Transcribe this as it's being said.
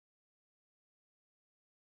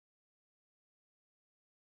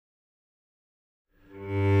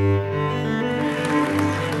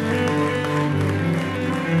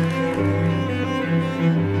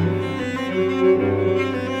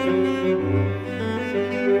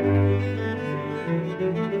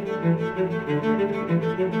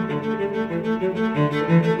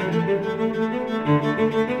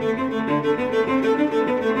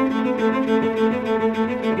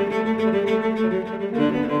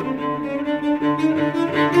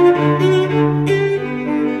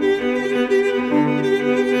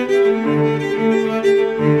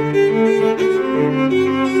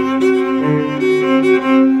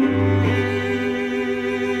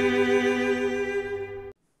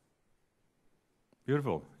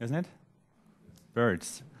Beautiful, isn't it?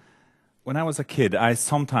 Birds. When I was a kid, I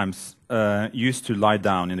sometimes used to lie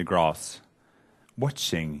down in the grass,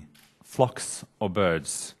 watching flocks of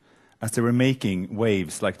birds as they were making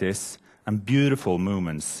waves like this and beautiful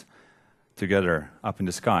movements together up in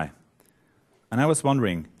the sky. And I was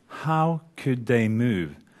wondering, how could they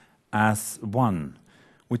move as one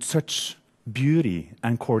with such beauty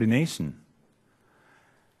and coordination?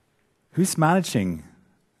 Who's managing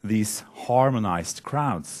these harmonized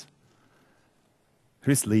crowds?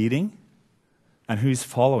 Who's leading and who's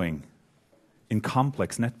following in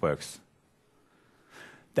complex networks?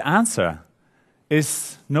 The answer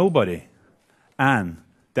is nobody, and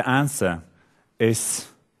the answer is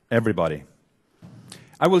everybody.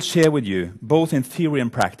 I will share with you, both in theory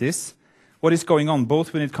and practice, what is going on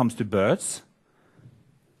both when it comes to birds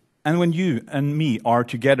and when you and me are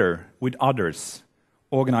together with others,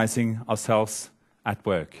 organizing ourselves at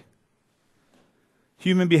work.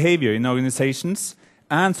 Human behavior in organizations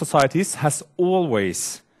and societies has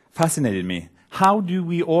always fascinated me. How do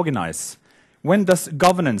we organize? When does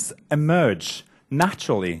governance emerge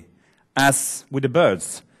naturally, as with the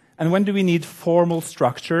birds? And when do we need formal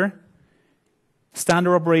structure,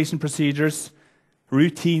 standard operation procedures,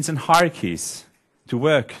 routines and hierarchies to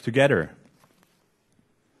work together?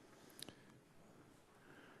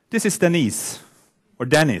 This is Denise, or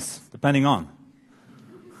Dennis, depending on.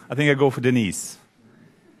 I think I go for Denise.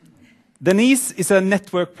 Denise is a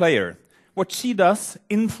network player. What she does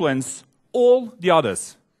influences all the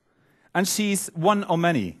others. And she's one of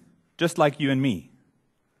many, just like you and me.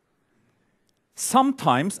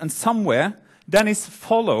 Sometimes and somewhere, Denise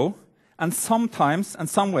follows, and sometimes and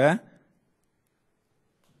somewhere,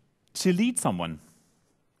 she leads someone,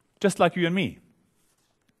 just like you and me.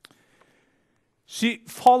 She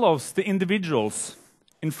follows the individuals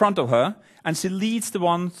in front of her, and she leads the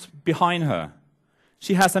ones behind her.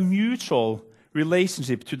 She has a mutual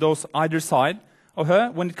relationship to those either side of her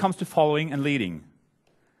when it comes to following and leading.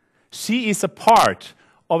 She is a part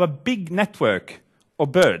of a big network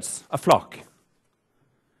of birds, a flock.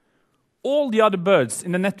 All the other birds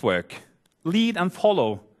in the network lead and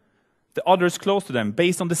follow the others close to them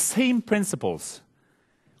based on the same principles.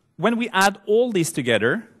 When we add all these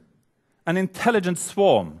together, an intelligent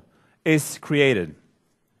swarm is created.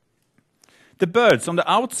 The birds on the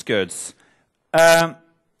outskirts of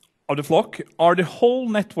the flock are the whole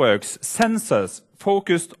network's sensors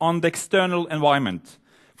focused on the external environment.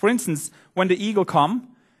 For instance, when the eagle comes,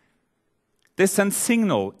 they send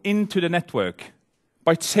signal into the network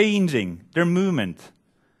by changing their movement.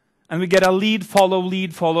 And we get a lead, follow,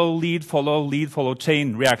 lead, follow, lead, follow, lead, follow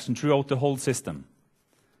chain reaction throughout the whole system.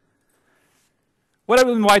 What I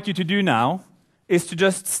will invite you to do now is to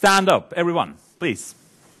just stand up, everyone, please.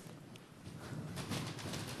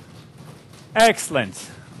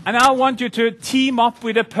 Excellent. And I want you to team up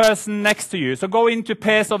with the person next to you. So go into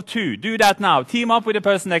pairs of two. Do that now. Team up with the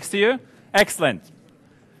person next to you. Excellent.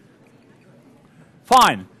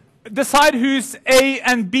 Fine. Decide who's A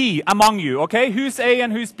and B among you, okay? Who's A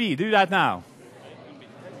and who's B? Do that now.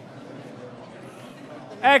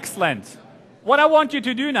 Excellent. What I want you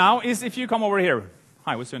to do now is, if you come over here.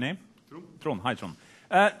 Hi, what's your name? Trond. Hi, Trond.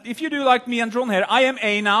 If you do like me and Trond here, I am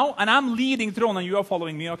A now, and I'm leading Trond, and you are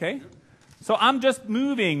following me, okay? So I'm just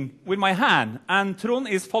moving with my hand, and Trond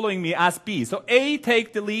is following me as B. So A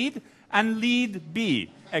take the lead, and lead B.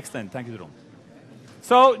 Excellent. Thank you, Trond.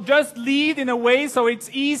 So just lead in a way so it's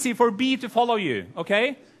easy for B to follow you,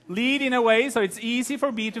 okay? Lead in a way so it's easy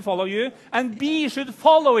for B to follow you, and B should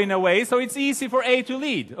follow in a way so it's easy for A to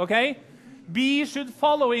lead, okay? B should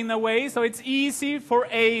follow in a way so it's easy for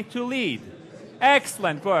A to lead.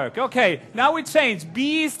 Excellent work. Okay, now we change.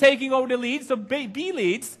 B is taking over the lead, so B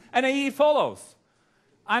leads and A follows.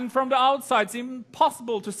 And from the outside, it's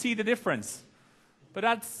impossible to see the difference. But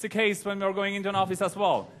that's the case when we're going into an office as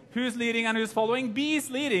well. Who's leading and who's following? B is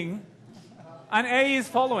leading and A is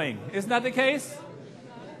following. Isn't that the case?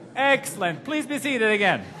 Excellent. Please be seated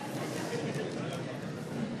again.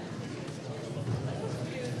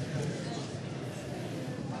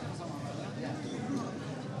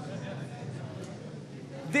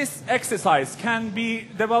 This exercise can be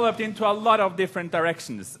developed into a lot of different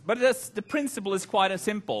directions, but the principle is quite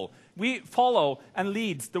simple. We follow and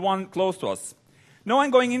lead the one close to us. Now I'm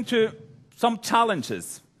going into some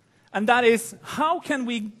challenges, and that is how can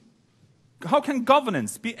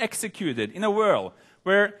governance be executed in a world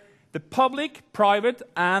where the public, private,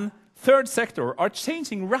 and third sector are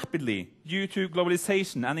changing rapidly due to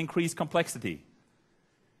globalization and increased complexity?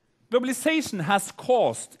 Globalization has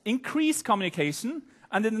caused increased communication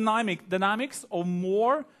and the dynamics of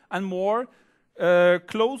more and more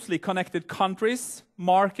closely connected countries,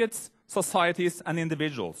 markets, societies, and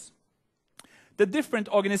individuals. The different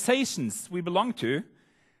organizations we belong to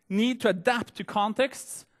need to adapt to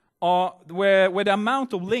contexts where the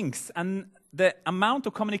amount of links and the amount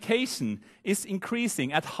of communication is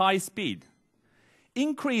increasing at high speed.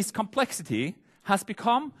 Increased complexity has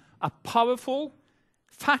become a powerful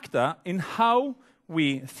factor in how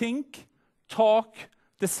we think, talk,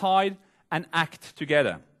 decide, and act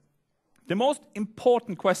together. The most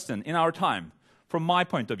important question in our time, from my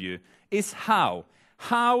point of view, is how.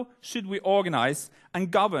 How should we organize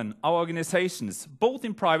and govern our organizations, both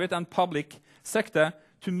in private and public sector,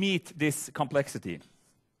 to meet this complexity?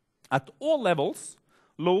 At all levels,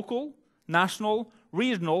 local, national,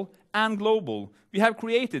 regional, and global, we have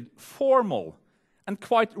created formal and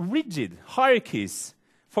quite rigid hierarchies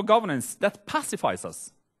for governance that pacifies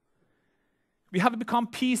us. We have become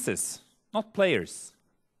pieces, not players.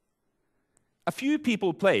 A few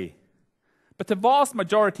people play, but the vast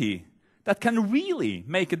majority that can really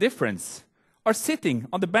make a difference are sitting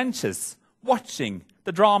on the benches watching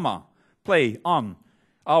the drama play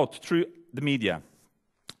out through the media.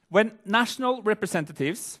 When national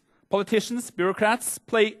representatives, politicians, bureaucrats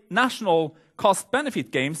play national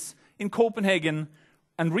cost-benefit games in Copenhagen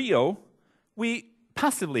and Rio, we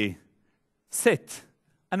passively sit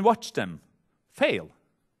and watch them fail.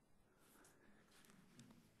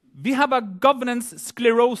 We have a governance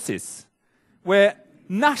sclerosis where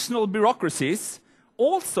national bureaucracies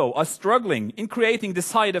also are struggling in creating the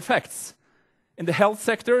side effects in the health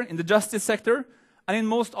sector, in the justice sector, and in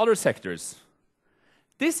most other sectors.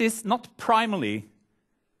 This is not primarily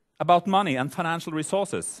about money and financial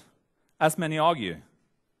resources, as many argue.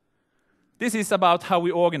 This is about how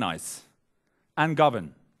we organize and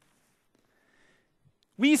govern.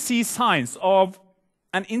 We see signs of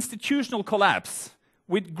an institutional collapse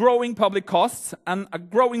with growing public costs and a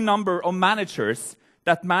growing number of managers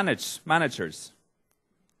that manage managers.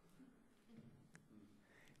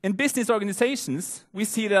 In business organizations, we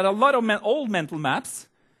see that a lot of old mental maps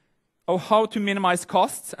of how to minimize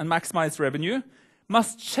costs and maximize revenue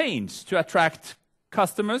must change to attract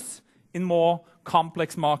customers in more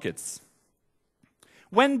complex markets.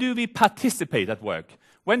 When do we participate at work?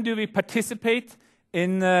 When do we participate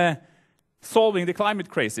in solving the climate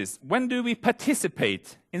crisis? When do we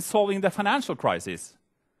participate in solving the financial crisis?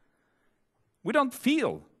 We don't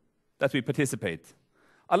feel that we participate.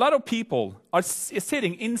 A lot of people are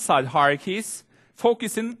sitting inside hierarchies,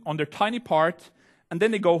 focusing on their tiny part, and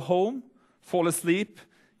then they go home, fall asleep,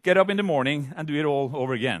 get up in the morning, and do it all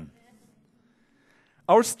over again.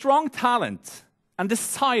 Our strong talent and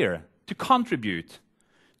desire to contribute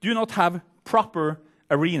do not have proper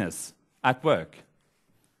arenas at work.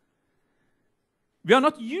 We are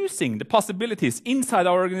not using the possibilities inside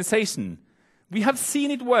our organization. We have seen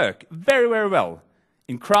it work very, very well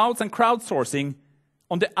in crowds and crowdsourcing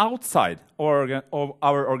on the outside of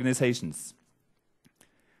our organizations.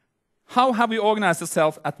 How have we organized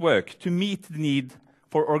ourselves at work to meet the need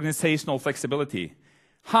for organizational flexibility?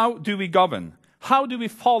 How do we govern? How do we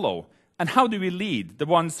follow? And how do we lead the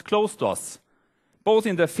ones close to us, both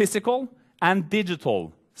in the physical and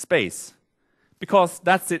digital space? Because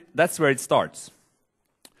that's it, that's where it starts.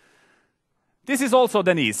 This is also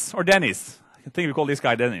Dennis, or Dennis. I think we call this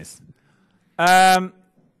guy Dennis.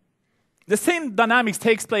 The same dynamics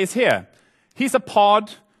takes place here. He's a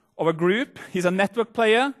part of a group. He's a network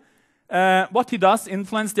player. What he does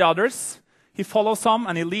influences the others. He follows some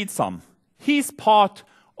and he leads some. He's part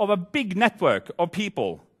of a big network of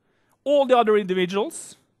people. All the other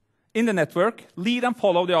individuals in the network lead and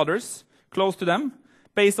follow the others close to them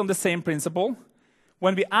based on the same principle.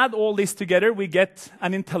 When we add all this together, we get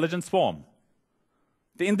an intelligent swarm.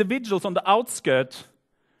 The individuals on the outskirts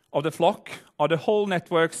of the flock are the whole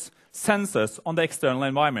network's sensors on the external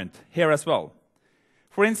environment, here as well.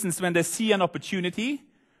 For instance, when they see an opportunity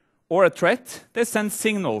or a threat, they send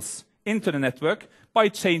signals into the network by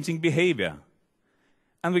changing behavior.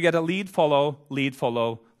 And we get a lead, follow, lead,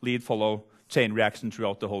 follow, lead, follow chain reaction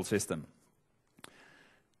throughout the whole system.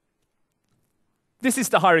 This is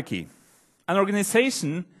the hierarchy. An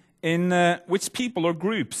organization in which people or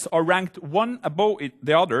groups are ranked one above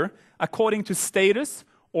the other according to status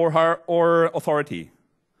or authority.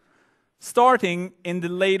 Starting in the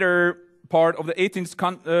later part of the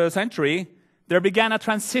 18th century, there began a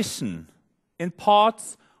transition in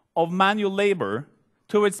parts of manual labor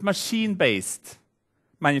towards machine-based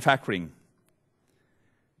manufacturing.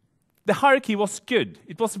 The hierarchy was good.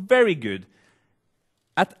 It was very good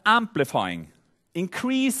at amplifying,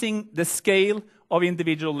 increasing the scale of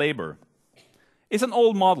individual labor. It's an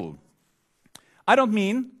old model. I don't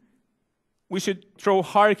mean we should throw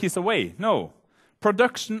hierarchies away. No.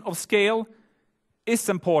 Production of scale is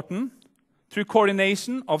important through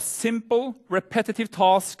coordination of simple, repetitive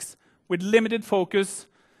tasks with limited focus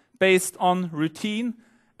based on routine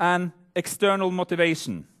and external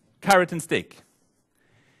motivation, carrot and stick.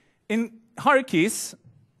 In hierarchies,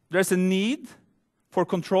 there's a need for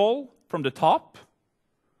control from the top,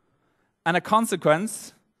 and a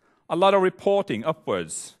consequence, a lot of reporting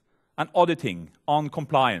upwards and auditing on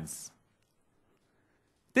compliance.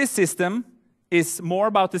 This system is more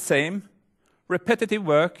about the same, repetitive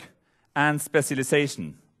work and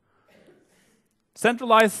specialization.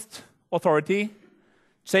 Centralized authority,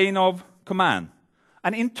 chain of command,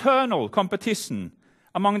 an internal competition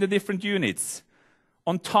among the different units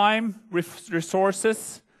on time,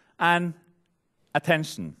 resources, and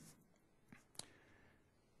attention.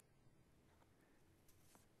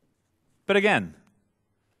 But again,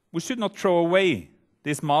 we should not throw away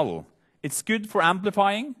this model. It's good for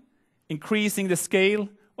amplifying, increasing the scale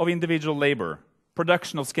of individual labor,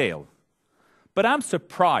 production of scale. But I'm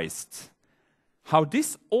surprised how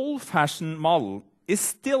this old-fashioned model is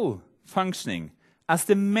still functioning as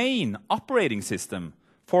the main operating system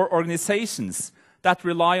for organizations that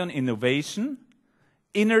rely on innovation,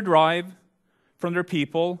 inner drive from their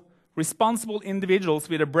people, responsible individuals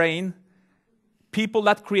with a brain, people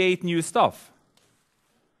that create new stuff.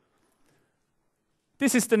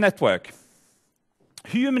 This is the network.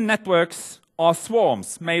 Human networks are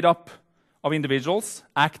swarms made up of individuals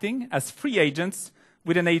acting as free agents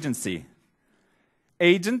with an agency.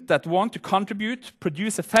 Agents that want to contribute,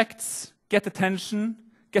 produce effects, get attention,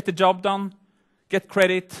 get the job done, get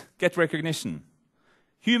credit, get recognition.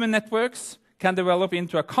 Human networks can develop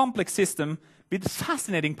into a complex system with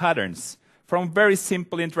fascinating patterns from very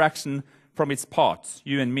simple interaction from its parts,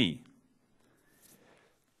 you and me.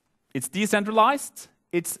 It's decentralized,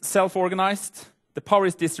 it's self-organized, the power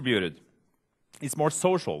is distributed. It's more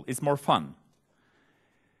social, it's more fun.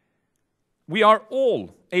 We are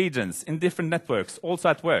all agents in different networks, also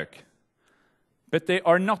at work, but they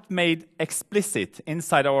are not made explicit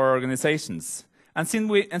inside our organizations. And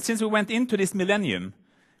since we went into this millennium,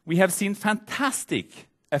 we have seen fantastic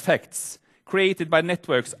effects created by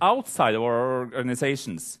networks outside of our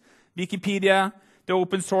organizations. Wikipedia, the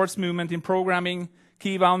open source movement in programming,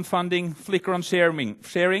 Kiva funding, Flickr on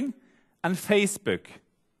sharing, and Facebook,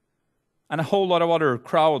 and a whole lot of other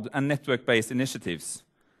crowd and network-based initiatives.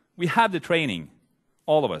 We have the training,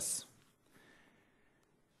 all of us.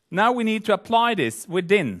 Now we need to apply this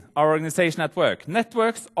within our organization at work.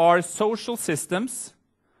 Networks are social systems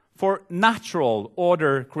for natural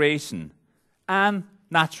order creation and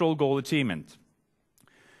natural goal achievement.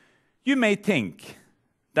 You may think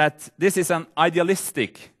that this is an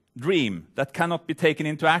idealistic dream that cannot be taken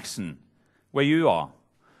into action where you are.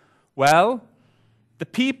 Well, the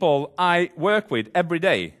people I work with every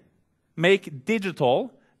day make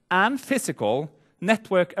digital and physical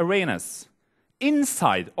network arenas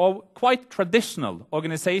inside of quite traditional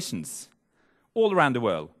organizations all around the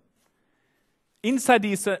world. Inside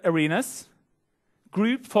these arenas,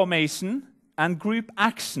 group formation and group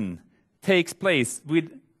action takes place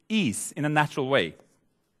with ease in a natural way.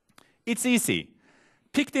 It's easy.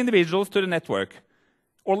 Pick the individuals to the network,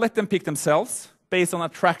 or let them pick themselves based on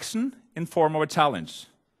attraction in form of a challenge.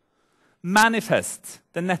 Manifest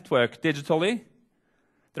the network digitally.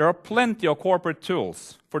 There are plenty of corporate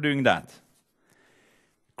tools for doing that.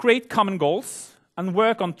 Create common goals and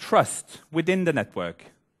work on trust within the network.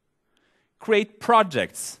 Create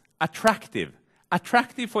projects attractive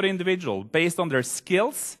for the individual based on their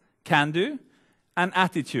skills, can do, and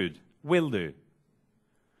attitude, will do.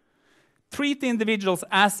 Treat the individuals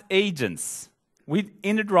as agents with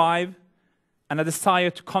inner drive and a desire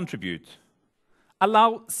to contribute.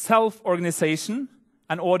 Allow self-organization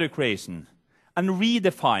and order creation, and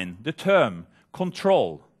redefine the term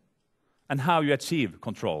control and how you achieve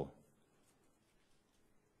control.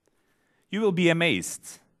 You will be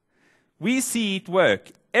amazed. We see it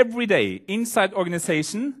work every day inside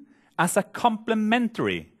organization as a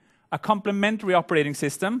complementary operating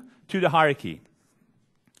system to the hierarchy.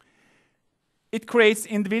 It creates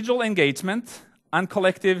individual engagement and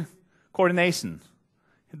collective coordination.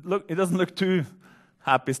 It doesn't look too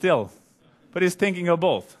happy still, but it's thinking of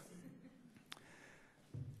both.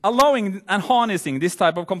 Allowing and harnessing this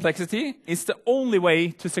type of complexity is the only way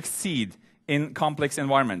to succeed in complex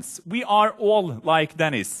environments. We are all like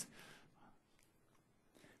Dennis.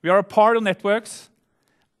 We are a part of networks,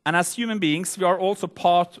 and as human beings, we are also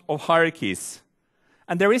part of hierarchies.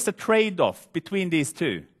 And there is a trade-off between these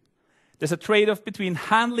two. There's a trade-off between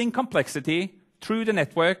handling complexity through the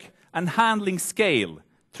network and handling scale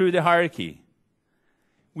through the hierarchy.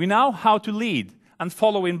 We know how to lead and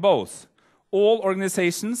follow in both. All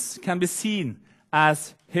organizations can be seen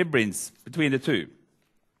as hybrids between the two.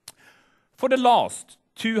 For the last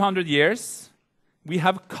 200 years, we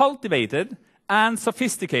have cultivated and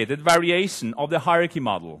sophisticated variation of the hierarchy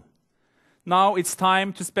model. Now it's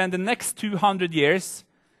time to spend the next 200 years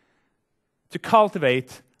to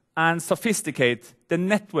cultivate and sophisticate the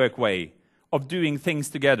network way of doing things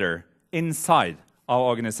together inside our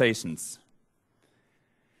organizations.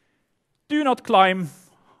 Do not climb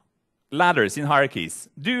ladders in hierarchies.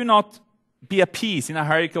 Do not be a piece in a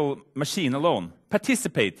hierarchical machine alone.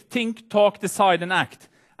 Participate, think, talk, decide, and act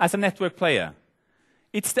as a network player.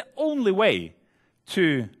 It's the only way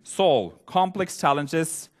to solve complex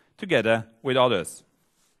challenges together with others.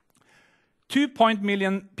 2.1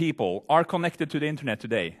 million people are connected to the internet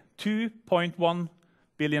today. 2.1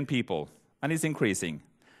 billion people, and it's increasing.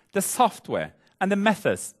 The software and the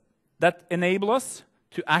methods that enable us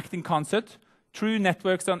to act in concert through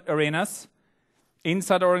networks and arenas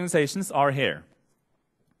inside organizations are here.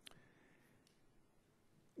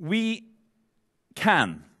 We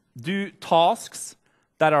can do tasks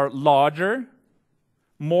that are larger,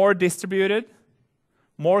 more distributed,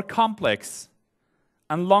 more complex,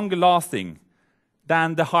 and longer lasting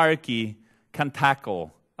than the hierarchy can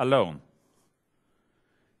tackle alone.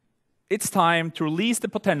 It's time to release the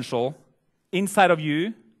potential inside of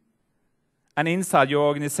you and inside your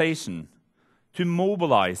organization to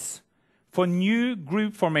mobilize for new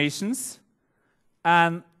group formations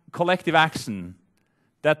and collective action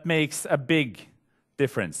that makes a big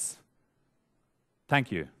difference.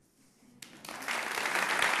 Thank you.